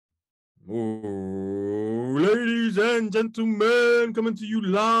Oh, ladies and gentlemen, coming to you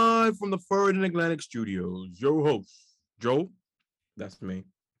live from the Florida Atlantic Studios. Your host, Joe. That's me.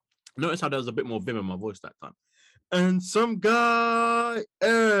 Notice how there was a bit more vim in my voice that time. And some guy,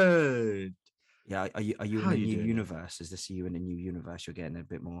 Ed. Yeah, are you How in a you new doing, Ed? universe? Is this you in a new universe? You're getting a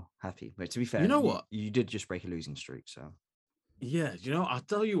bit more happy. But to be You fair, know you, what? you did just break a losing streak, so Yeah, I'll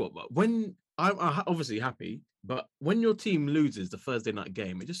tell you what, but when I'm obviously happy, but when your team loses the Thursday night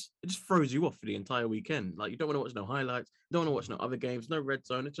game, it just throws you off for the entire weekend. Like you don't want to watch no highlights, don't want to watch no other games, no red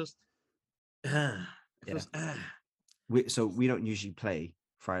zone. It just it yeah. feels We don't usually play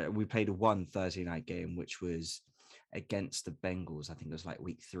Friday. We played one Thursday night game, which was against the Bengals. I think it was like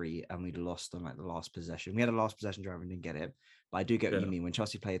week 3, and we'd lost on like the last possession. We had a last possession drive and didn't get it. But I do get what you yeah. mean. When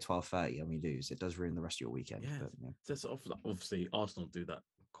Chelsea play at 12:30 and we lose, it does ruin the rest of your weekend. Yeah, But just obviously Arsenal do that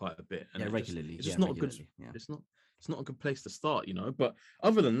quite a bit, and yeah, regularly. it's Yeah, just not a good. regularly. Yeah. It's not a good place to start, But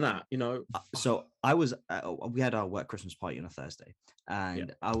other than that, So I was, we had our work Christmas party on a Thursday, yeah,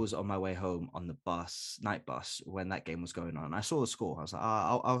 and I was on my way home on the night bus, when that game was going on. I saw the score. I was like,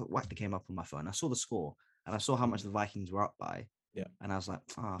 I'll whack the game up on my phone. I saw the score, and I saw how much mm, the Vikings were up by, yeah, and I was like,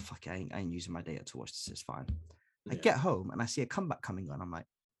 oh fuck, I ain't using my data to watch this. It's fine. I yeah. get home and I see a comeback coming on. I'm like,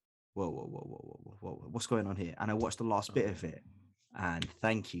 whoa, whoa, whoa, whoa, whoa, whoa, whoa, what's going on here? And I watched the last bit of Oh, it. And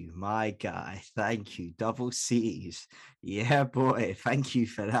thank you, my guy. Thank you, double C's. Yeah, boy. Thank you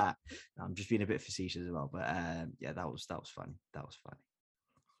for that. I'm just being a bit facetious as well, but yeah, that was funny. That was funny.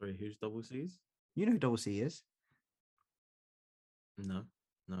 sorry, who's double C's? You know who double C is? No,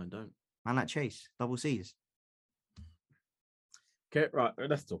 no, I don't. Man like Chase, double C's. Okay, right.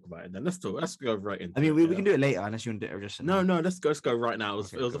 Let's talk about it then. Let's talk. Let's go right I into mean, it. we Yeah. can do it later unless you want to do it just No, now. no. Let's go right now.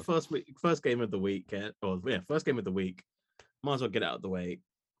 Okay, It was the go. first game of the week, or yeah, first game of the week. Might as well get it out of the way.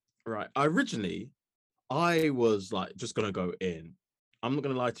 Right. I was like just gonna go in. I'm not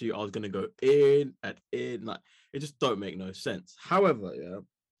gonna lie to you. I was gonna go in and in. Like it just don't make no sense. However, yeah,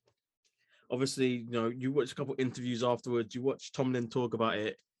 obviously, you watch a couple interviews afterwards. You watch Tomlin talk about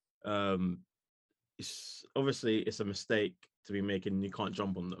it. Um, it's a mistake to be making. And you can't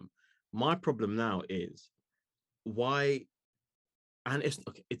jump on them. My problem now is why, and it's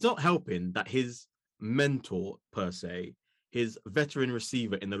not helping that his mentor per se, his veteran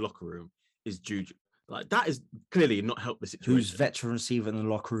receiver in the locker room is Juju. Like that is clearly not help the Whose situation. veteran receiver in the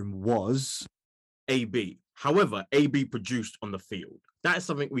locker room was? AB. However, AB produced on the field. That is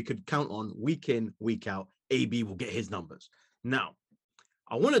something we could count on week in, week out. AB will get his numbers. Now,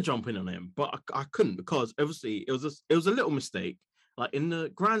 I want to jump in on him, but I couldn't because obviously it was a little mistake. Like in the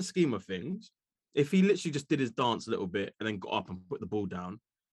grand scheme of things, if he literally just did his dance a little bit and then got up and put the ball down,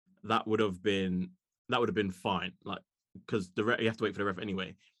 that would have been fine. Like because you have to wait for the ref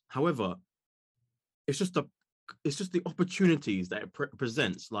anyway. However, it's just the opportunities that it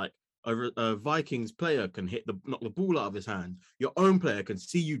presents. Like a Vikings player can knock the ball out of his hands. Your own player can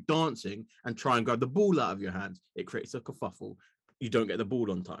see you dancing and try and grab the ball out of your hands. It creates a kerfuffle. You don't get the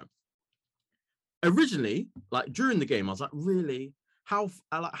ball on time. Originally, like during the game, I was like, really?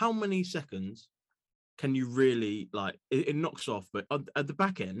 How many seconds can you really like? It knocks off, but at the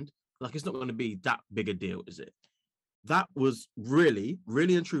back end, like it's not going to be that big a deal, is it? That was really,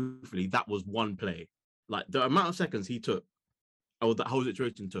 really and truthfully, that was one play. Like the amount of seconds he took, or that whole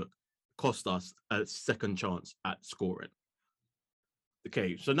situation took, cost us a second chance at scoring.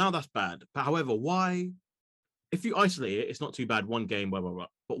 Okay, so now that's bad. But however, why? If you isolate it, it's not too bad. One game, blah blah blah.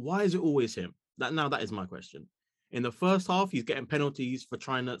 But why is it always him? That is my question. In the first half, he's getting penalties for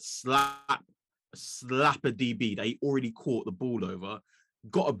trying to slap a DB that he already caught the ball over,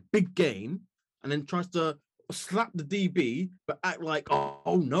 got a big gain, and then tries to slap the DB, but act like,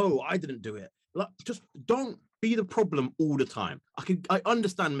 oh no, I didn't do it. Like, just don't be the problem all the time. I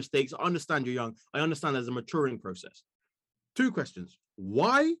understand mistakes. I understand you're young. I understand there's a maturing process. Two questions.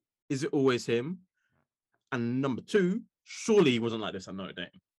 Why is it always him? And number two, surely he wasn't like this at Notre Dame.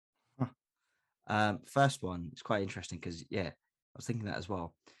 First one, it's quite interesting because yeah, I was thinking that as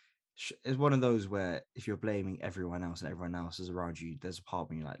well. It's one of those where if you're blaming everyone else and everyone else is around you, there's a part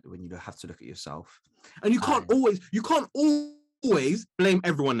when you have to look at yourself. And you can't always blame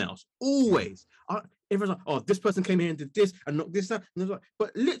everyone else. Always. Everyone's like, oh, this person came here and did this and not this, that. And like,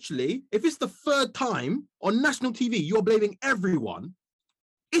 but literally, if it's the third time on national TV, you're blaming everyone,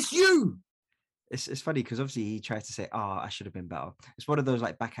 it's you. It's funny because obviously he tries to say, I should have been better. It's one of those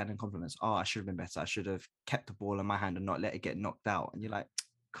like backhanded compliments. I should have been better. I should have kept the ball in my hand and not let it get knocked out. And you're like,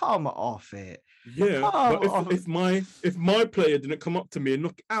 come off it. Yeah, but if my player didn't come up to me and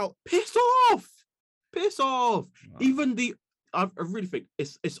knock it out, piss off. Wow. Even I really think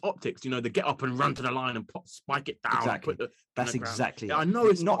it's optics. You know, they get up and run to the line and spike it down. Exactly. And put That's exactly it. it. I know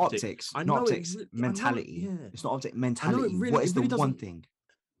it's not optics. I know not optics. I Mentality. know, yeah. It's not optic I know mentality. it What is the really one thing?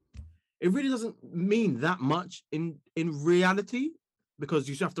 It really doesn't mean that much in reality, because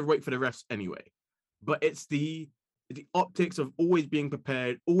you have to wait for the refs anyway. But it's the optics of always being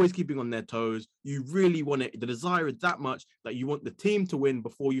prepared, always keeping on their toes. You really want it. The desire is that much that you want the team to win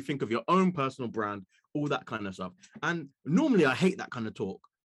before you think of your own personal brand, all that kind of stuff. And normally I hate that kind of talk,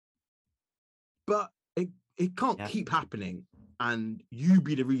 but it can't keep happening and you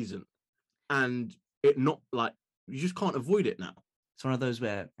be the reason, and it not like you just can't avoid it now. It's one of those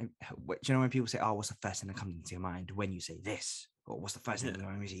where, do you know when people say, "Oh, what's the first thing that comes into your mind when you say this?" Or "What's the first thing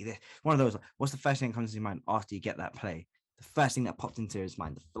when you say this?" One of those. What's the first thing that comes into your mind after you get that play? The first thing that popped into his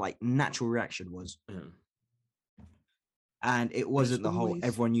mind, like natural reaction was, and it wasn't the whole.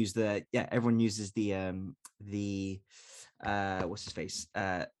 Everyone uses the what's his face,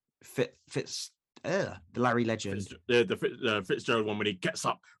 the Larry Legend, the Fitzgerald one when he gets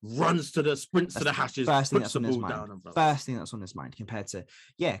up, runs to the sprints to the hashes, first thing puts that's the on his ball mind. down. First thing that's on his mind compared to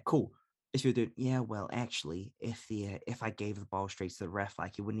cool. If you're doing well, actually, if I gave the ball straight to the ref,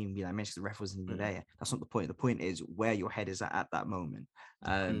 like it wouldn't even be that much. The ref wasn't even there. That's not the point. The point is where your head is at that moment.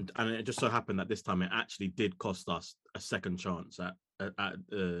 And it just so happened that this time it actually did cost us a second chance at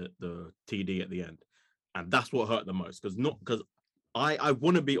the TD at the end, and that's what hurt the most. Because I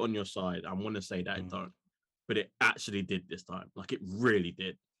want to be on your side. I want to say that it don't, but it actually did this time. Like it really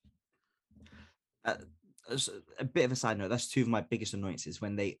did. A bit of a side note. That's two of my biggest annoyances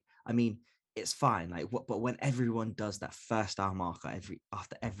when they. I mean, it's fine. But when everyone does that first down marker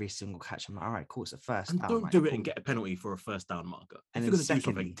after every single catch, I'm like, all right, cool. It's a first and down. Don't do it and get a penalty for a first down marker. And if you're going to do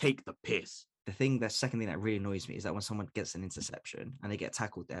something, take the piss. The second thing that really annoys me is that when someone gets an interception and they get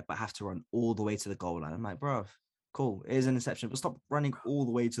tackled there, but have to run all the way to the goal line. I'm like, bro, cool, it is an interception, but stop running all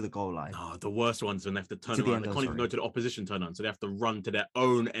the way to the goal line. No, the worst ones when they have to turn around. They can't even go to the opposition turn on, so they have to run to their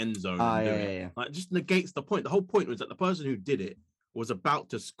own end zone and do it. Yeah. Like, it just negates the point. The whole point was that the person who did it was about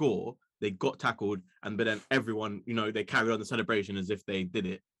to score. They got tackled, but then everyone, they carried on the celebration as if they did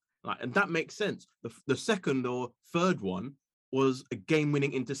it. Like, and that makes sense. The second or third one was a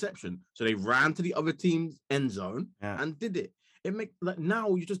game-winning interception, so they ran to the other team's end zone and did it. It makes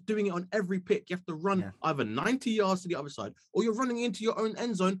now you're just doing it on every pick. You have to run either 90 yards to the other side, or you're running into your own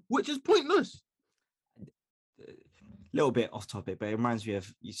end zone, which is pointless. Little bit off topic, but it reminds me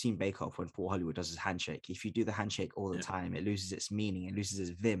of, you've seen Bake Off when Paul Hollywood does his handshake. If you do the handshake all the time, it loses its meaning, it loses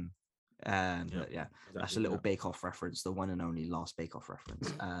its vim. Exactly, that's a little Bake Off reference, the one and only last Bake Off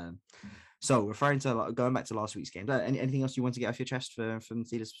reference. So referring to going back to last week's game, anything else you want to get off your chest from the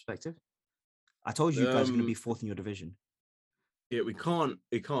Steelers' perspective? I told you guys are going to be fourth in your division. Yeah, we can't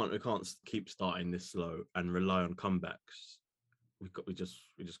keep starting this slow and rely on comebacks. We just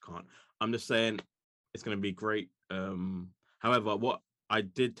can't. I'm just saying it's going to be great. However, what I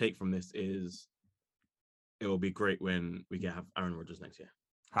did take from this is it will be great when we have Aaron Rodgers next year.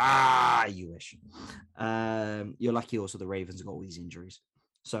 You wish. You're lucky also the Ravens got all these injuries.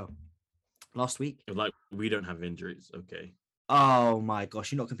 So last week, like, we don't have injuries. Okay. Oh my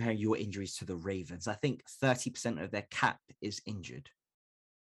gosh, you're not comparing your injuries to the Ravens. I think 30% of their cap is injured.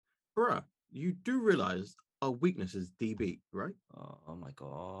 Bruh, you do realize our weakness is DB, right? Oh my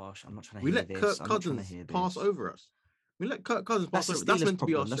gosh, I'm not trying to hear this. We let Kirk Cousins pass over us. We let Kirk Cousins pass over. That's meant to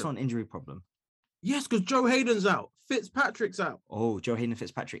be our That's not an injury problem. Yes, because Joe Hayden's out. Fitzpatrick's out. Oh, Joe Hayden and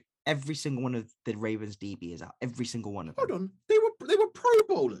Fitzpatrick. Every single one of the Ravens DB is out. Every single one of them. Hold on. They were pro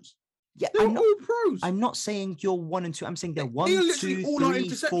bowlers. Yeah, they're all pros. I'm not saying you're 1 and 2. I'm saying they're 1, 2, 3,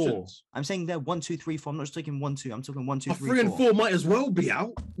 4. I'm saying they're 1, 2, 3, 4. I'm not just talking 1, 2. I'm talking 1, 2, 3, 4. 3 and 4 might as well be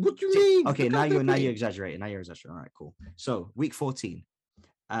out. What do you mean? Okay, now you're exaggerating. All right, cool. So week 14.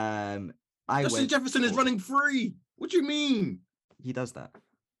 Justin Jefferson is running free. What do you mean? He does that.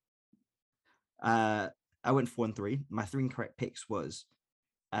 I went 4 and 3. My 3 incorrect picks was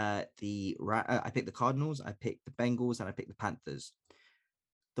I picked the Cardinals, I picked the Bengals, and I picked the Panthers.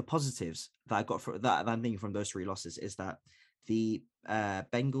 The positives that I got that I'm thinking from those 3 losses is that the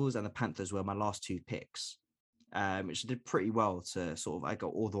Bengals and the Panthers were my last 2 picks, which did pretty well to sort of, I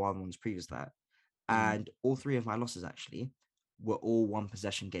got all the ones previous to that. And all 3 of my losses actually were all 1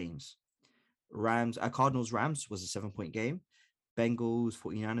 possession games. Cardinals Rams was a 7-point game. Bengals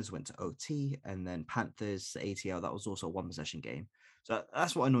 49ers went to OT, and then Panthers ATL, that was also a 1 possession game. So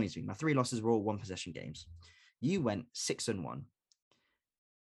that's what annoys me. My 3 losses were all 1 possession games. You went 6 and 1.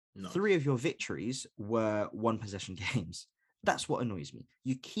 No. 3 of your victories were 1 possession games. That's what annoys me.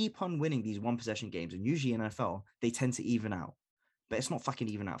 You keep on winning these 1 possession games, and usually in NFL, they tend to even out. but it's not fucking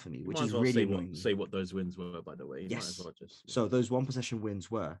even out for me, You which might is as well really annoying. say what those wins were, by the way. You might as Yes. well just. So those one possession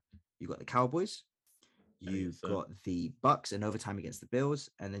wins were: you got the Cowboys, you yes, got the Bucks in overtime against the Bills,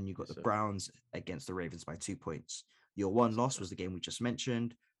 and then you got Yes, the sir. Browns against the Ravens by 2 points. Your one loss was the game we just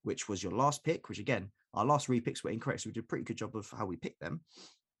mentioned, which was your last pick, which again, our last repicks were incorrect. So we did a pretty good job of how we picked them.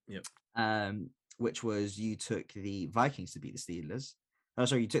 Yep. Which was you took the Vikings to beat the Steelers. Oh,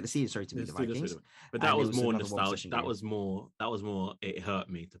 sorry, you took the Steelers, to beat the Vikings. But that was more another nostalgia. That game. was more. It hurt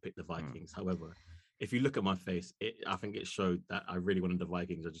me to pick the Vikings. However, if you look at my face, I think it showed that I really wanted the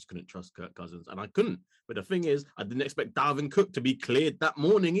Vikings. I just couldn't trust Kirk Cousins, and I couldn't. But the thing is, I didn't expect Dalvin Cook to be cleared that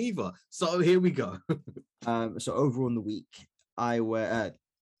morning either. So here we go. So overall in the week, I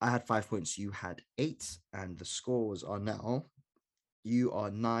had 5 points. You had 8, and the scores are now: you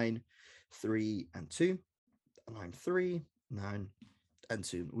are 9, 3, and 2. And I'm 3, 9, and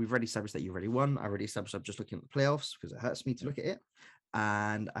 2. We've already established that you already won. I already established I'm just looking at the playoffs because it hurts me to look at it.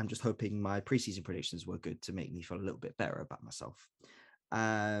 And I'm just hoping my preseason predictions were good to make me feel a little bit better about myself.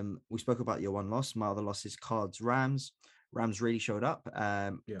 We spoke about your one loss. My other loss is Cards Rams. Rams really showed up.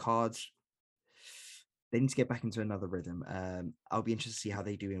 Cards, they need to get back into another rhythm. I'll be interested to see how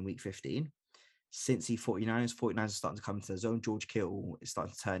they do in week 15. Cincy 49ers are starting to come into their zone. George Kittle is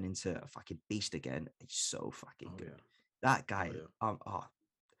starting to turn into a fucking beast again. He's so fucking good. That guy,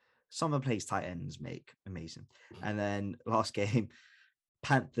 some of the plays tight ends make amazing. And then last game,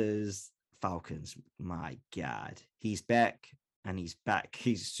 Panthers, Falcons. My God, he's back and he's back.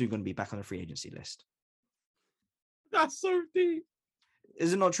 He's soon going to be back on the free agency list. That's so deep.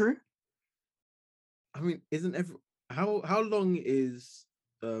 Is it not true? I mean, isn't how long is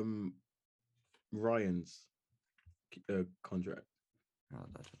Ryan's contract? I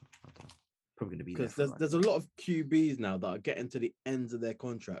don't know. Probably going to be because there there's a lot of QBs now that are getting to the ends of their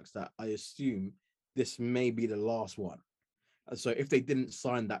contracts that I assume this may be the last one. So if they didn't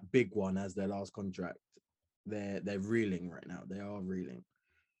sign that big one as their last contract, they're reeling right now. They are reeling.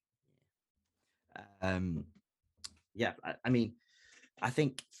 I mean, I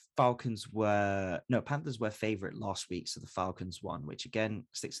think Panthers were favorite last week, so the Falcons won, which again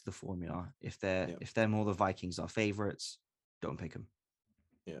sticks to the formula. If they're more the Vikings are favorites, don't pick them.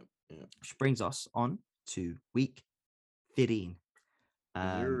 Yeah. Which brings us on to week 15.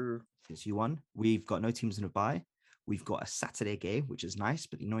 Since you won, we've got no teams in a bye. We've got a Saturday game, which is nice,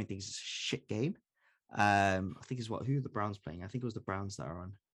 but the annoying thing is it's a shit game. I think who are the Browns playing? I think it was the Browns that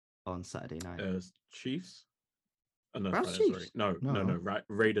are on Saturday night. Chiefs. Oh, no, Browns, Friday, Chiefs. sorry. No. Right,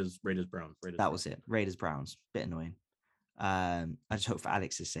 Raiders, Browns. That was it. Raiders, Browns. Bit annoying. I just hope for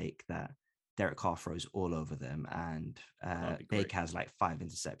Alex's sake that Derek Carr throws all over them and Baker has like 5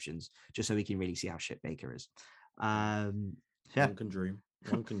 interceptions, just so we can really see how shit Baker is. One can dream.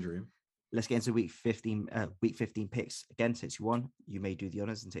 Let's get into week 15 picks. Again, since you won, you may do the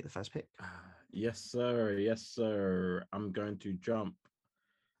honors and take the first pick. Yes, sir. I'm going to jump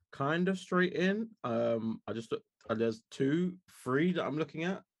kind of straight in. I just there's 2, 3 that I'm looking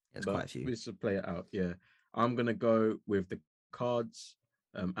at. It's quite a few. We should play it out. Yeah, I'm gonna go with the Cards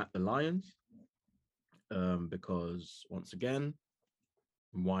at the Lions. Because once again,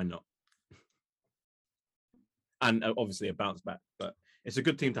 why not? And obviously a bounce back, but it's a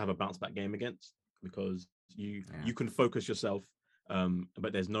good team to have a bounce back game against because you can focus yourself.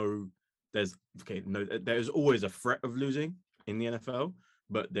 But there's always a threat of losing in the NFL,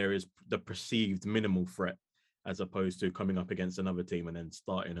 but there is the perceived minimal threat as opposed to coming up against another team and then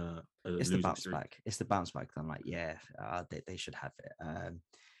starting it's the bounce back. It's the bounce back. I'm like, they should have it.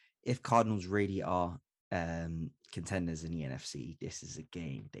 If Cardinals really are contenders in the NFC, this is a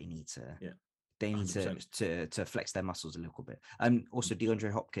game they need to. Yeah. They need to flex their muscles a little bit. Also,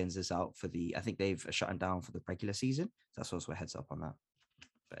 DeAndre Hopkins is out for I think they've shut him down for the regular season. So that's also a heads up on that.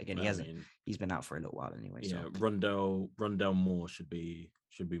 But again, he's been out for a little while anyway. Yeah, so. Rondell Moore should be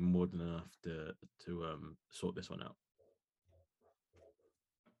more than enough to sort this one out.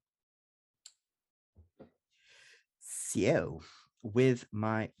 So, with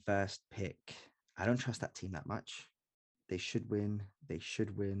my first pick, I don't trust that team that much. They should win. But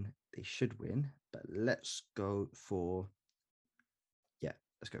let's go for it.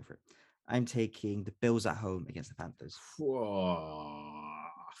 I'm taking the Bills at home against the Panthers.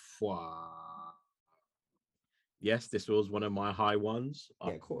 Yes, this was one of my high ones.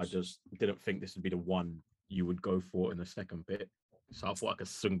 Yeah, of course. I just didn't think this would be the one you would go for in the second pick. So I thought I could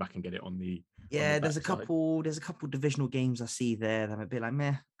swing back and get it on the. Yeah, there's a couple divisional games I see there that I'm a bit like,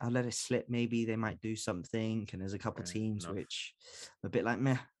 meh, I'll let it slip. Maybe they might do something. And there's a couple teams which I'm a bit like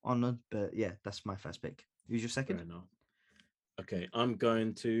meh on them. But yeah, that's my first pick. Who's your second? Fair enough. Okay, I'm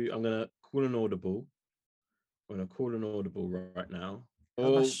gonna call an audible I'm gonna call an audible right now.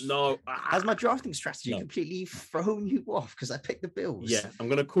 Has my, Oh no! has my drafting strategy No. completely thrown you off because I picked the Bills? Yeah, I'm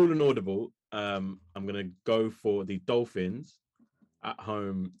gonna call an audible. I'm gonna go for the Dolphins at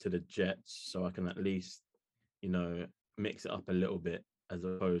home to the Jets, so I can at least, you know, mix it up a little bit as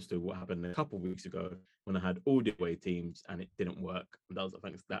opposed to what happened a couple of weeks ago when I had all the away teams and it didn't work. That was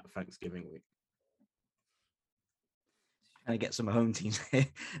that Thanksgiving week. Trying to get some home teams.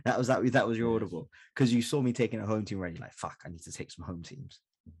 that was your Yeah. audible because you saw me taking a home team already. Like, fuck, I need to take some home teams.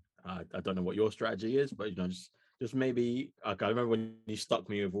 I don't know what your strategy is, but just maybe. Like, I remember when you stuck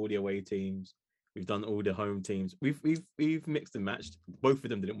me with all the away teams. We've done all the home teams. We've mixed and matched. Both of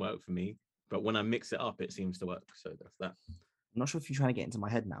them didn't work for me, but when I mix it up, it seems to work. So that's that. I'm not sure if you're trying to get into my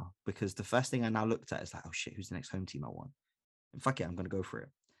head now because the first thing I now looked at is like, oh shit, who's the next home team I want? And fuck it, I'm gonna go for it.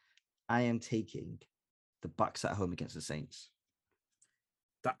 I am taking the Bucks at home against the Saints.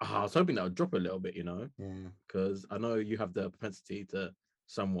 I was hoping that would drop a little bit, Yeah. because I know you have the propensity to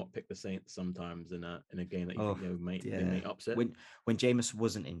somewhat pick the Saints sometimes in a game that you think they may upset. When Jameis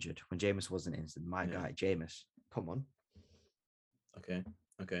wasn't injured, my Yeah. guy Jameis, come on.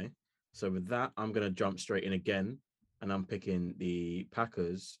 Okay. So with that, I'm gonna jump straight in again, and I'm picking the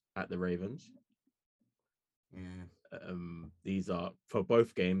Packers at the Ravens. Yeah. These are for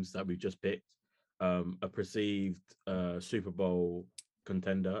both games that we've just picked. A perceived Super Bowl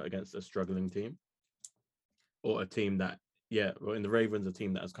contender against a struggling team, or a team that, well, in the Ravens, a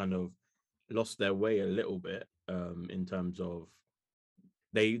team that has kind of lost their way a little bit in terms of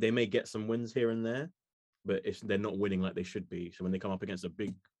they may get some wins here and there, but they're not winning like they should be. So when they come up against a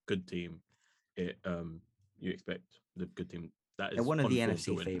big good team, it you expect the good team that is one of on the form to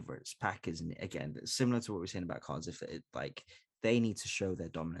NFC win. favorites, Packers, and again, similar to what we were saying about Cards, if it like they need to show their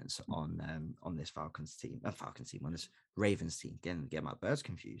dominance on this Falcons team, on this Ravens team. Get my birds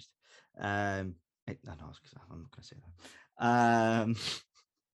confused. I'm not going to say that.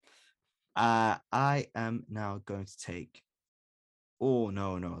 I am now going to take. Oh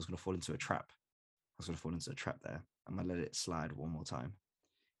no, I was going to fall into a trap. There. I'm going to let it slide one more time.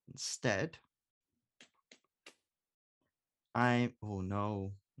 Instead, oh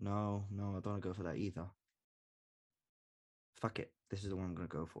no, I don't want to go for that either. Fuck it. This is the one I'm going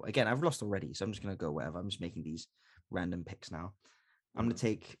to go for. Again, I've lost already, so I'm just going to go wherever. I'm just making these random picks now. I'm going to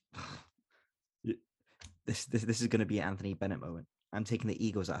take this is going to be an Anthony Bennett moment. I'm taking the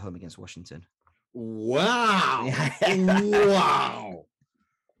Eagles at home against Washington. Wow.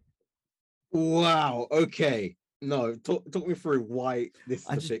 Wow. Okay. No, talk me through why this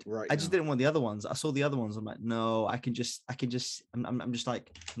is the pick right now. I just didn't want the other ones. I saw the other ones. I'm like, no, I can just. I'm just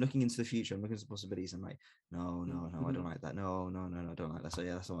like looking into the future. I'm looking at the possibilities. I'm like, no, I don't like that. No, I don't like that. So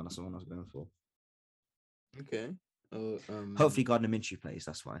yeah, that's the one I was going for. Okay. Hopefully, Gardner Minshew plays.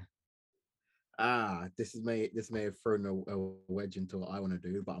 That's why. This may have thrown a wedge into what I want to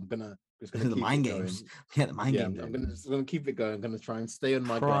do, but I'm just gonna the keep mind it games. going. Yeah, the mind games. I'm gonna keep it going. I'm gonna try and stay on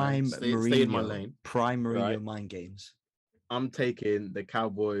my grind, stay in my lane. Prime Mourinho mind games. I'm taking the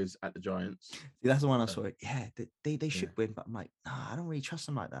Cowboys at the Giants. See, that's the one I saw. Yeah, they should win, but I'm like, I don't really trust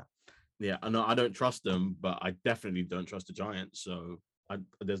them like that. Yeah, I know I don't trust them, but I definitely don't trust the Giants. So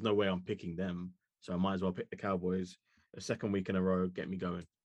there's no way I'm picking them. So I might as well pick the Cowboys. A second week in a row, get me going.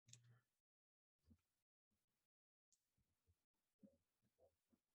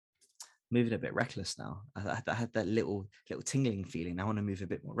 Moving a bit reckless now. I had that little tingling feeling. I want to move a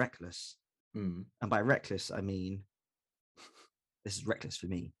bit more reckless. And by reckless, I mean, this is reckless for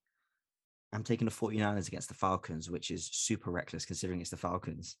me. I'm taking the 49ers against the Falcons, which is super reckless considering it's the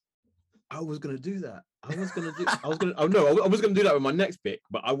Falcons. I was going to do that. I was going to do that with my next pick,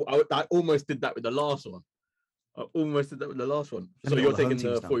 but I almost did that with the last one. So you're taking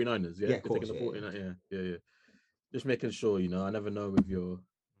the 49ers, yeah? You're taking the 49ers, yeah. Just making sure, I never know with your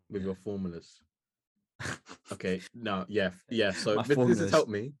formulas. Okay, now, yeah. So this has helped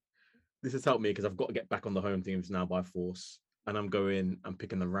me. This has helped me because I've got to get back on the home teams now by force, and I'm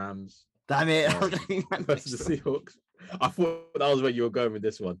picking the Rams. Damn it! Versus the Seahawks. I thought that was where you were going with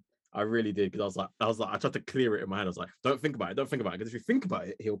this one. I really did, because I was like, I tried to clear it in my head. I was like, don't think about it, because if you think about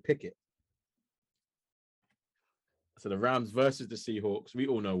it, he'll pick it. So the Rams versus the Seahawks. We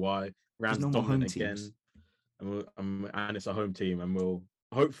all know why. Rams dominant again, and it's a home team, and we'll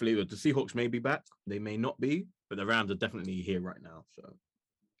hopefully the Seahawks may be back. They may not be, but the Rams are definitely here right now. So,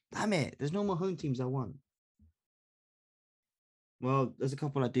 damn it! There's no more home teams I want. Well, there's a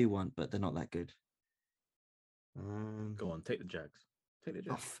couple I do want, but they're not that good. Go on, take the Jags.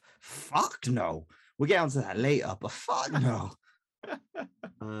 Oh, fuck no. We'll get onto that later, but fuck no.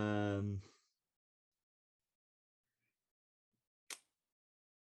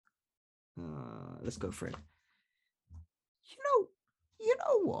 Let's go for it.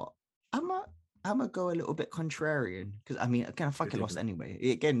 know what? I'm gonna go a little bit contrarian because I mean, again, I fucking lost anyway.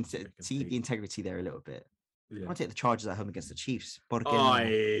 Again, see the integrity there a little bit. I'm Yeah. gonna take the Chargers at home against the Chiefs. ¿Por qué no?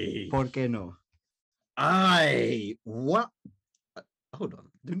 I. ¿Por qué no? What? Hold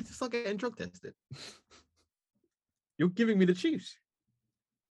on. Do we need to start getting drug tested? You're giving me the Chiefs.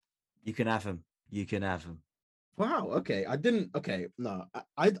 You can have him. You can have him. Wow. Okay. I didn't. Okay. No.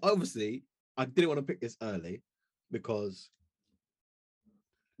 I obviously I didn't want to pick this early because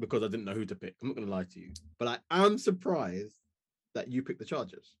I didn't know who to pick. I'm not gonna lie to you, but I am surprised that you picked the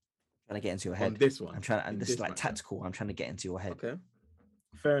Chargers. Trying to get into your head. On this one. I'm trying, and this is like tactical. I'm trying to get into your head. Okay.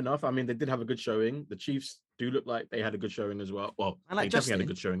 Fair enough. I mean, they did have a good showing. The Chiefs do look like they had a good showing as well. Well, they definitely had a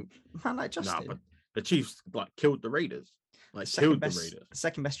good showing. Man, like Justin. Nah, but the Chiefs like killed the Raiders. Like Second killed the Raiders.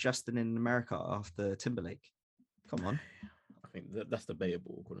 Second best Justin in America after Timberlake. Come on. I think that's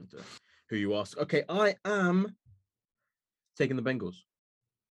debatable according to who you ask. Okay, I am taking the Bengals.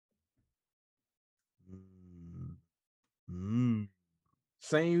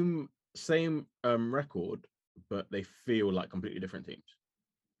 Same record, but they feel like completely different teams.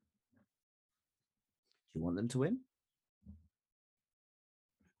 Do you want them to win?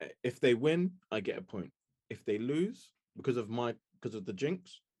 If they win, I get a point. If they lose because of the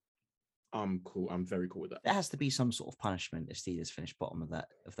jinx, I'm cool. I'm very cool with that. There has to be some sort of punishment if Steelers finish bottom of that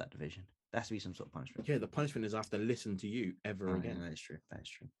division. There has to be some sort of punishment. Yeah, the punishment is I have to listen to you ever again. Yeah, that is true. That is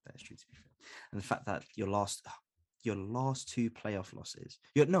true. That is true, to be fair. And the fact that your last two playoff losses,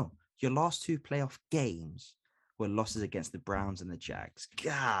 your last two playoff games were losses against the Browns and the Jags.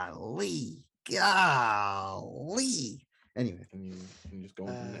 Golly. Anyway, can you just go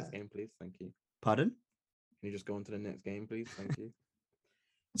on to the next game, please? Thank you. Pardon? Can you just go on to the next game, please? Thank you.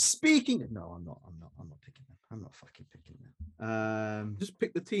 Speaking of, no, I'm not picking them. I'm not fucking picking them. Just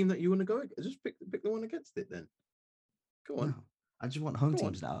pick the team that you want to go. Just pick the one against it then. Go on. No, I just want home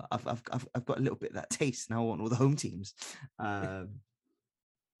teams now. I've got a little bit of that taste now. I want all the home teams. No,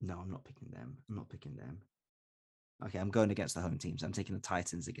 I'm not picking them. Okay, I'm going against the home teams. I'm taking the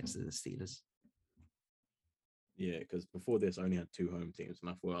Titans against the Steelers. Yeah, because before this, I only had two home teams, and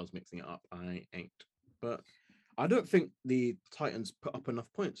I thought I was mixing it up. I ain't. But I don't think the Titans put up enough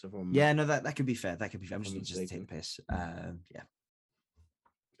points. Yeah, no, that could be fair. That could be fair. I'm just to take the piss. Yeah.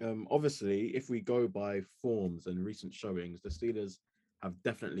 Obviously, if we go by forms and recent showings, the Steelers have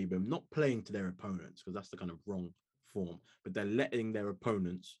definitely been not playing to their opponents because that's the kind of wrong form, but they're letting their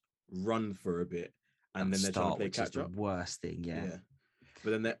opponents run for a bit, and then they're trying to play catch up. Worst thing, yeah.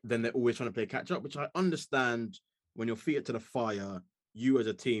 But then they're always trying to play catch up, which I understand. When your feet are to the fire, you as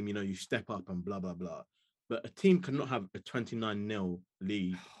a team, you step up and blah blah blah. But a team cannot have a 29-0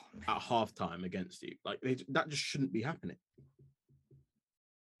 lead at halftime against you. Like that just shouldn't be happening.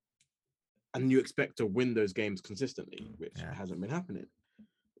 And you expect to win those games consistently, which hasn't been happening.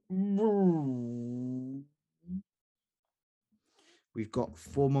 We've got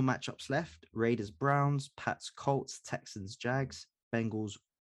 4 more matchups left: Raiders, Browns, Pats, Colts, Texans, Jags, Bengals,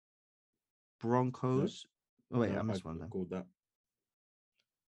 Broncos. Oh wait, I missed one. I'm cool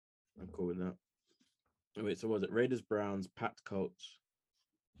with that. Oh, wait, so was it Raiders, Browns, Pats, Colts?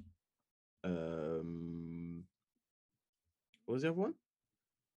 What was the other one?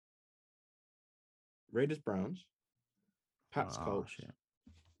 Raiders, Browns, Pats, Colts. Shit.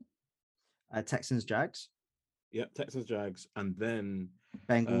 Texans, Jags. Yeah, Texans, Jags, and then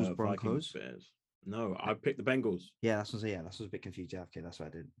Bengals, Broncos. Vikings, Bears. No, I picked the Bengals. Yeah, that's what I was a bit confused. Yeah, okay, that's why I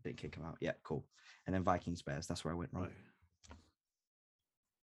didn't kick him out. Yeah, cool. And then Vikings, Bears. That's where I went wrong. Right.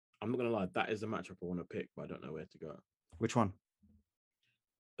 I'm not gonna lie, that is the matchup I want to pick, but I don't know where to go. Which one?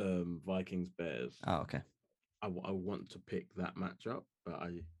 Vikings, Bears. Oh, okay. I want to pick that matchup, but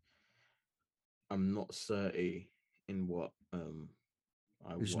I'm not certain in what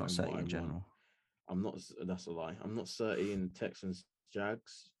Who's not certain in general? I'm not. That's a lie. I'm not certain in Texans,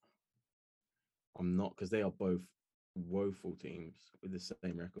 Jags. I'm not, because they are both woeful teams with the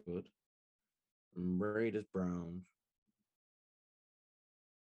same record. Raiders, Browns.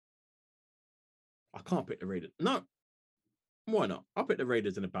 I can't pick the Raiders. No, why not? I'll pick the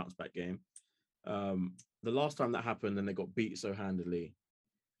Raiders in a bounce back game. The last time that happened and they got beat so handily,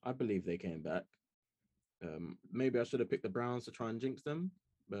 I believe they came back. Maybe I should have picked the Browns to try and jinx them,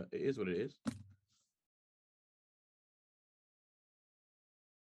 but it is what it is.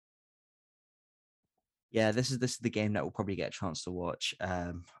 Yeah, this is the game that we'll probably get a chance to watch.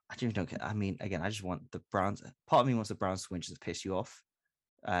 I don't care. I mean, again, I just want the Browns. Part of me wants the Browns to win just to piss you off,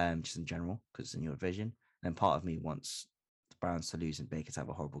 just in general, because it's in your division. And part of me wants the Browns to lose and Baker to have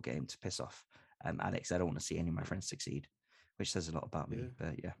a horrible game to piss off Alex. I don't want to see any of my friends succeed, which says a lot about me.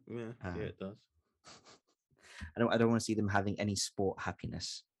 But yeah, it does. I don't want to see them having any sport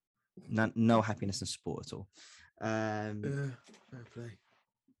happiness. No happiness in sport at all. Fair play.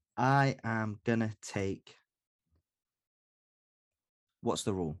 I am gonna take. What's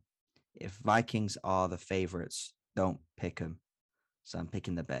the rule? If Vikings are the favorites, don't pick them. So I'm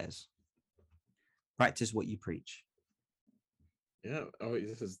picking the Bears. Practice what you preach. Yeah. Oh,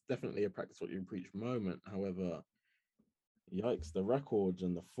 this is definitely a practice what you preach moment. However, yikes, the records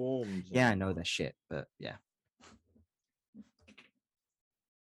and the forms. Yeah, I And know they're shit, but yeah.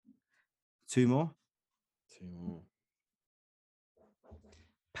 Two more. two more.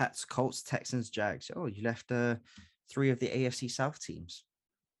 Pats, Colts, Texans, Jags. Oh, you left three of the AFC South teams.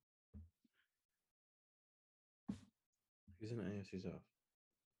 Who's in the AFC South?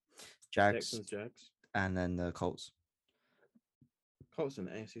 Jags, Texans, Jags. and then the Colts. Colts in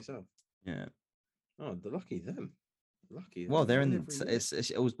the AFC South. Yeah. Oh, the lucky them. Lucky. Well, them. they're Win in. every year.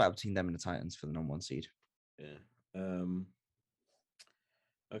 It's always battle between them and the Titans for the #1 seed. Yeah.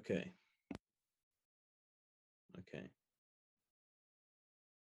 Okay. Okay.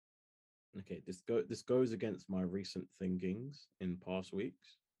 Okay. This goes against my recent thinkings in past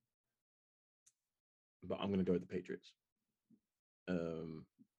weeks, but I'm gonna go with the Patriots.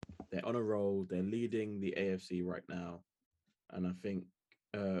 They're on a roll. They're leading the AFC right now, and I think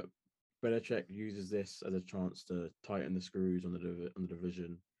Belichick uses this as a chance to tighten the screws on the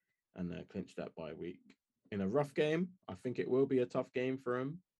division and clinch that bye week. In a rough game, I think it will be a tough game for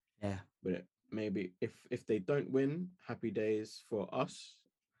him. Yeah. But maybe if they don't win, happy days for us.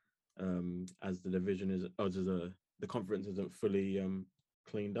 As the division is, as the conference isn't fully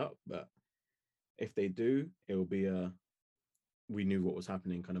cleaned up. But if they do, it will be a we knew what was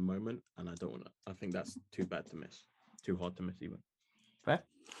happening kind of moment, and I don't want to. I think that's too bad to miss, too hard to miss even. Fair.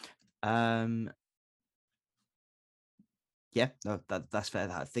 Yeah, no, that's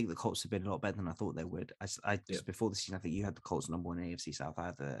fair. I think the Colts have been a lot better than I thought they would. Just before the season, I think you had the Colts #1 AFC South. I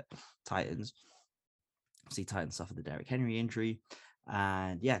had the Titans. See, Titans suffered the Derrick Henry injury,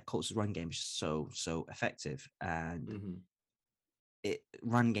 and yeah, Colts' run game is just so effective, and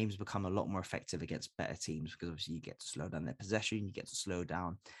run games become a lot more effective against better teams because obviously you get to slow down their possession, you get to slow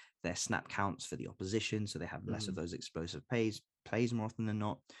down their snap counts for the opposition, so they have less of those explosive plays more often than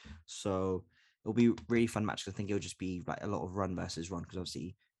not. So it'll be really fun match. I think it'll just be like a lot of run versus run because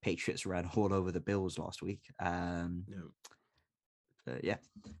obviously Patriots ran all over the Bills last week. Yeah,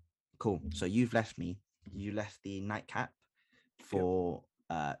 cool. So you left the nightcap for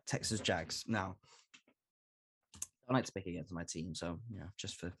Texas Jags. Now I like to pick against my team, so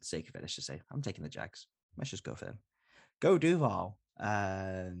just for the sake of it, let's just say I'm taking the Jags. Let's just go for them. Go Duval.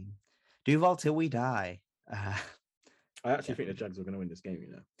 Duval till we die. I actually think the Jags are going to win this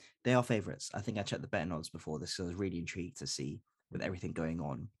game. They are favorites. I think I checked the betting odds before this, so I was really intrigued to see with everything going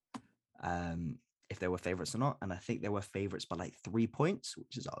on, if they were favorites or not. And I think they were favorites by like 3 points,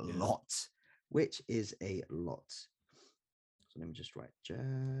 which is a lot. So let me just write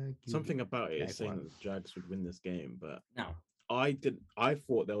Jag. Something about it is saying that the Jags would win this game, but I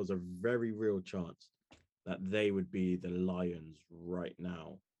thought there was a very real chance that they would be the Lions right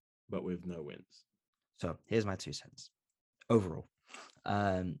now, but with no wins. So here's my 2 cents. Overall,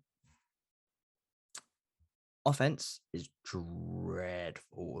 offense is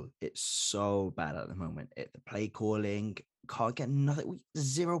dreadful. It's so bad at the moment. The play calling can't get nothing.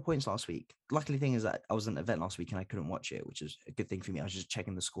 0 points last week. Luckily, thing is that I was at an event last week and I couldn't watch it, which is a good thing for me. I was just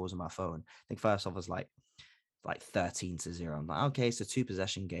checking the scores on my phone. I think first off was like 13-0. I'm like, okay, it's a 2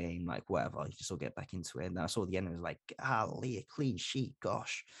 possession game, like whatever. You just all get back into it. And then I saw the end. It was like, golly, a clean sheet.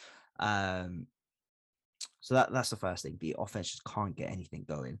 Gosh. So that's the first thing. The offense just can't get anything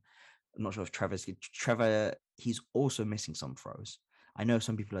going. I'm not sure if Trevor, he's also missing some throws. I know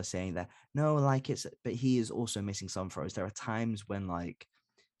some people are saying that, no, but he is also missing some throws. There are times when like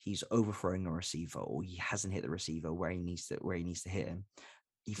he's overthrowing a receiver or he hasn't hit the receiver where he needs to hit him.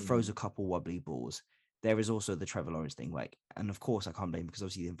 He throws a couple wobbly balls. There is also the Trevor Lawrence thing, and of course I can't blame him because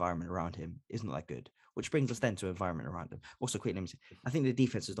obviously the environment around him isn't that good, which brings us then to environment around him. Also, quick, let me say, I think the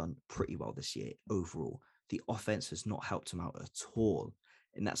defense has done pretty well this year overall. The offense has not helped him out at all.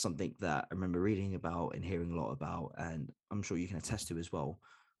 And that's something that I remember reading about and hearing a lot about, and I'm sure you can attest to as well.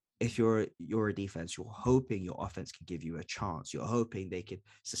 If you're a defense, you're hoping your offense can give you a chance. You're hoping they could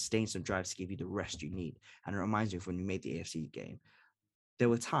sustain some drives to give you the rest you need. And it reminds me of when we made the AFC game. There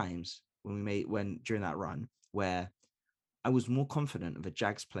were times during that run where I was more confident of a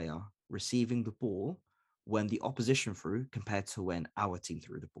Jags player receiving the ball when the opposition threw compared to when our team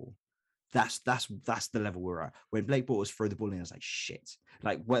threw the ball. That's the level we're at. When Blake Bortles threw the ball in, I was like, shit.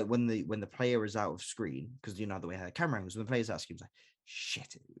 Like when the player is out of screen, because the way how the camera angles, when the player's out of screen, I was like,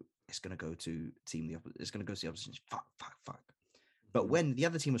 shit. it's going to go to it's going to go to the opposition. Fuck. But when the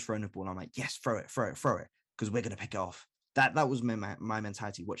other team was throwing the ball, I'm like, yes, throw it, because we're going to pick it off. That was my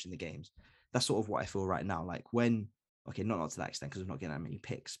mentality watching the games. That's sort of what I feel right now. Like when, okay, not to that extent because we're not getting that many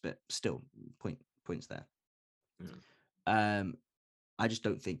picks, but still points there. I just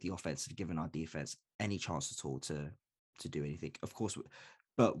don't think the offense has given our defense any chance at all to do anything. Of course,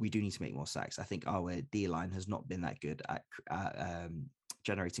 but we do need to make more sacks. I think our D line has not been that good at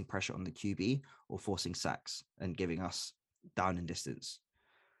generating pressure on the QB or forcing sacks and giving us down in distance.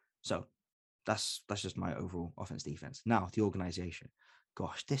 So that's just my overall offense defense. Now the organization.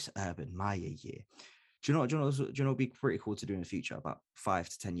 Gosh, this Urban Meyer year. Do you know what would be pretty cool to do in the future, about 5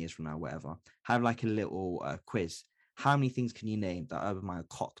 to 10 years from now, whatever? Have like a little quiz. How many things can you name that Urban Meyer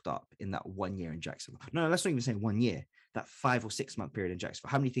cocked up in that 1 year in Jacksonville? No, let's not even say 1 year. That 5 or 6 month period in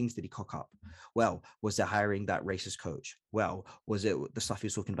Jacksonville. How many things did he cock up? Well, was it hiring that racist coach? Well, was it the stuff he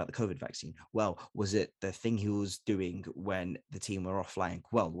was talking about the COVID vaccine? Well, was it the thing he was doing when the team were offline?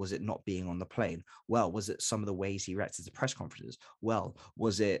 Well, was it not being on the plane? Well, was it some of the ways he reacted to press conferences? Well,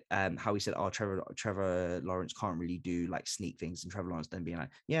 was it how he said, oh, Trevor Lawrence can't really do like sneak things, and Trevor Lawrence then being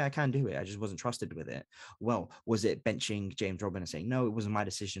like, yeah, I can do it. I just wasn't trusted with it. Well, was it benching James Robinson and saying, no, it wasn't my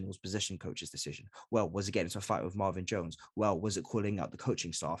decision, it was position coach's decision? Well, was it getting into a fight with Marvin Jones? Well, was it calling out the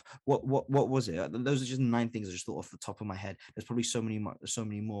coaching staff? What was it? Those are just 9 things I just thought off the top of my head. There's probably so many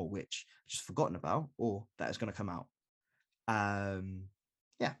more which I've just forgotten about, or that is going to come out.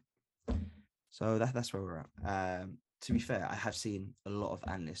 Yeah. So that's where we're at. To be fair, I have seen a lot of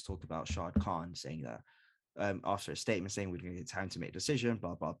analysts talk about Shad Khan saying that after a statement saying we're going to get time to make a decision,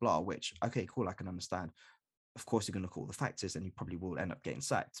 blah blah blah. Which, okay, cool, I can understand. Of course, you're going to call the factors and you probably will end up getting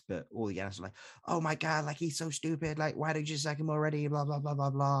sacked. But all the analysts are like, oh my God, like he's so stupid. Like, why did you sack him already? Blah, blah, blah, blah,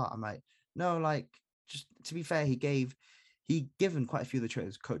 blah. I'm like, no, like, just to be fair, he given quite a few of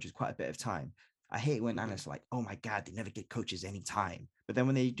the coaches quite a bit of time. I hate when analysts are like, oh my God, they never give coaches any time. But then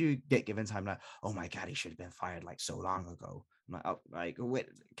when they do get given time, like, oh my God, he should have been fired like so long ago. I'm like, oh, like, wait,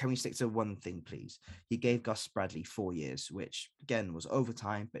 can we stick to one thing, please? He gave Gus Bradley 4 years, which again was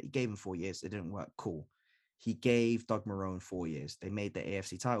overtime, but he gave him 4 years. It didn't work. Cool. He gave Doug Marrone 4 years. They made the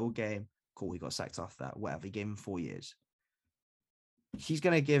AFC title game. Cool. He got sacked after that. Whatever. He gave him 4 years. He's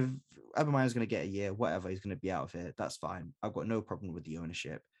going to give, Urban Meyer's going to get a year. Whatever. He's going to be out of here. That's fine. I've got no problem with the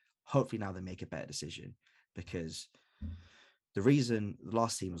ownership. Hopefully now they make a better decision, because the reason the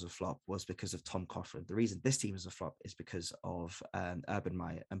last team was a flop was because of Tom Coughlin. The reason this team is a flop is because of Urban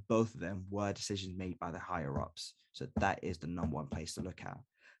Meyer, and both of them were decisions made by the higher ups. So that is the number one place to look at.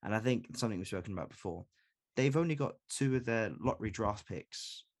 And I think something we've spoken about before, they've only got 2 of their lottery draft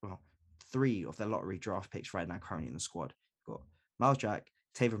picks. Well, 3 of their lottery draft picks right now currently in the squad. You've got Miles Jack,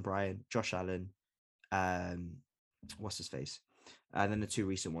 Taven Bryan, Josh Allen, what's his face? And then the 2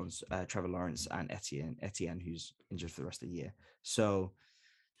 recent ones, Trevor Lawrence and Etienne, who's injured for the rest of the year. So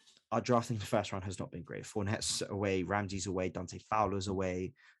our drafting in the first round has not been great. Fournette's away, Ramsey's away, Dante Fowler's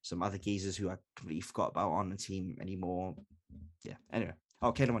away, some other geezers who I completely forgot about on the team anymore. Yeah, anyway.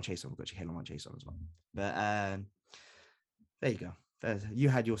 Oh, Kalen Chase on. We've got Kalen Chase on as well. But there you go. You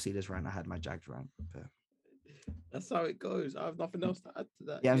had your Steelers rant. I had my Jags rant. But that's how it goes. I have nothing else to add to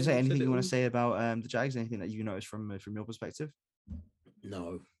that. Yeah, I'm saying anything you want to say about the Jags? Anything that you noticed from your perspective?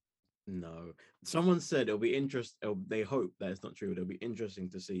 No. Someone said it'll be interesting. They hope that it's not true. It'll be interesting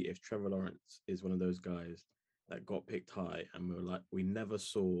to see if Trevor Lawrence is one of those guys that got picked high, and we never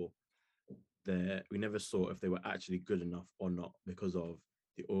saw if they were actually good enough or not because of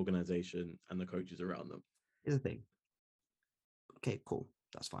the organization and the coaches around them. Here's the thing. Okay, cool.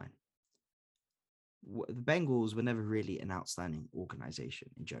 That's fine. The Bengals were never really an outstanding organization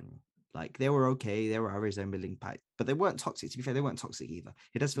in general. Like, they were okay, they were average, they were middle impact, but they weren't toxic. To be fair, they weren't toxic either.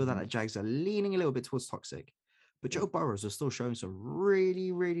 It does feel that the Jags are leaning a little bit towards toxic. But Joe Burrows was still showing some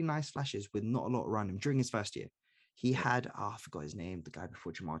really, really nice flashes with not a lot around him during his first year. He had, I forgot his name, the guy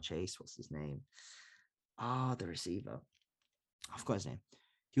before Jamar Chase. What's his name? The receiver. I forgot his name.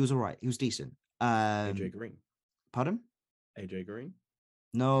 He was all right. He was decent. AJ Green. Pardon? AJ Green?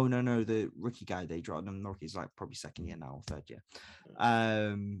 No. The rookie guy they dropped him. Rookie's like probably 2nd year now or 3rd year.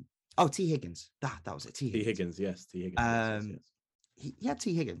 T. Higgins. That was it. T. Higgins, yes. T. Higgins. Yes. He had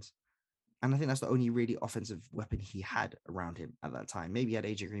T. Higgins. And I think that's the only really offensive weapon he had around him at that time. Maybe he had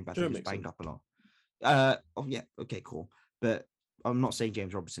AJ Green, but I think he was banged up a lot. Okay, cool. But I'm not saying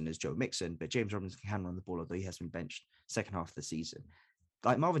James Robinson is Joe Mixon, but James Robinson can run the ball, although he has been benched second half of the season.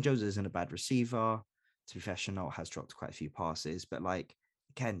 Like, Marvin Jones isn't a bad receiver. To be fair, Chanel has dropped quite a few passes, but like,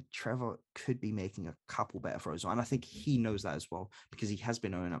 again, Trevor could be making a couple better throws. And I think he knows that as well, because he has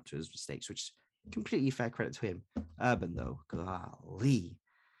been owning up to his mistakes, which is completely fair credit to him. Urban, though, golly.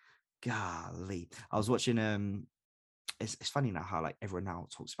 golly. I was watching it's funny now how like everyone now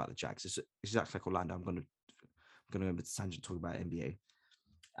talks about the Jags. It's exactly like Orlando. I'm gonna go into tangent talk about NBA.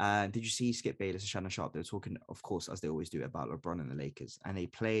 Did you see Skip Bayless and Shannon Sharp? They were talking, of course, as they always do, about LeBron and the Lakers, and they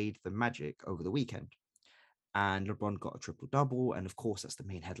played the Magic over the weekend. And LeBron got a triple double, and of course, that's the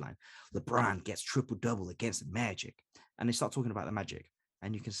main headline. LeBron gets triple double against the Magic, and they start talking about the Magic,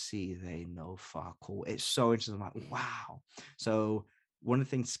 and you can see they know fuck all. It's so interesting. I'm like, wow. So one of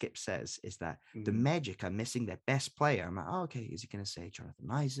the things Skip says is that the Magic are missing their best player. I'm like, oh, okay, is he going to say Jonathan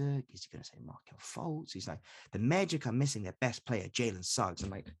Isaac? Is he going to say Markel Fultz? He's like, the Magic are missing their best player, Jalen Suggs.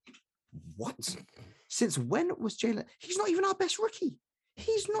 I'm like, what? Since when was Jalen? He's not even our best rookie.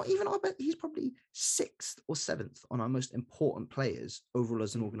 He's not even our best. He's probably 6th or 7th on our most important players overall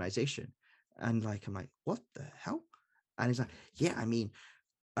as an organization. And like, I'm like, what the hell? And he's like, yeah, I mean,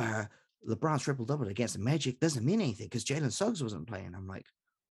 LeBron's triple double against the Magic doesn't mean anything because Jalen Suggs wasn't playing. I'm like,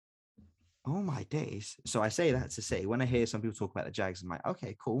 oh my days. So I say that to say, when I hear some people talk about the Jags, I'm like,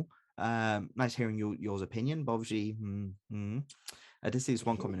 okay, cool. Nice hearing yours opinion, but obviously, I did see this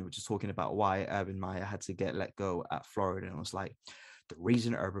one comment which is talking about why Urban Meyer had to get let go at Florida, and it was like, the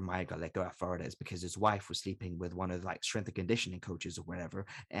reason Urban Meyer got let go at Florida is because his wife was sleeping with one of like strength and conditioning coaches or whatever,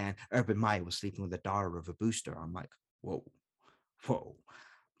 and Urban Meyer was sleeping with the daughter of a booster. I'm like, whoa.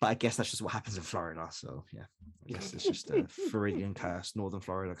 But I guess that's just what happens in Florida. So yeah, I guess it's just a Floridian curse, Northern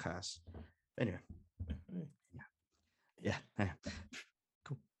Florida curse. Anyway, yeah.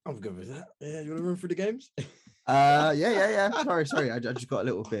 Cool. I'm good with that. Yeah, you want to run through the games? Yeah. Sorry. I just got a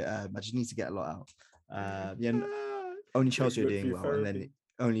little bit. I just need to get a lot out. Only Chelsea are doing well, and then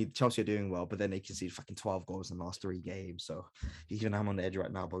only Chelsea are doing well, but then they conceded fucking 12 goals in the last 3 games. So even I'm on the edge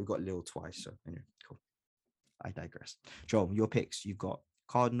right now, but we got Lille twice. So anyway, cool. I digress. Joel, your picks. You've got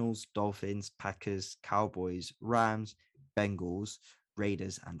Cardinals, Dolphins, Packers, Cowboys, Rams, Bengals,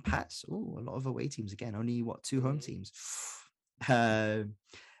 Raiders, and Pats. Oh, a lot of away teams again. Only 2 home teams. And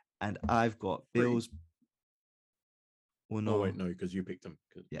I've got Bills. Oh wait, no, because you picked them.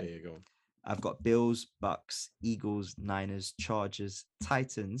 Yeah, go on. I've got Bills, Bucks, Eagles, Niners, Chargers,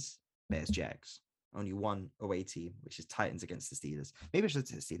 Titans, Bears, Jags. Only 1 away team, which is Titans against the Steelers. Maybe I should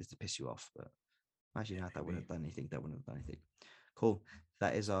say the Steelers to piss you off, but actually, that wouldn't have done anything. Cool.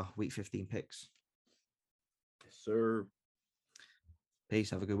 That is our week 15 picks. Yes, sir. Peace.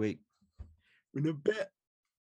 Have a good week. In a bit.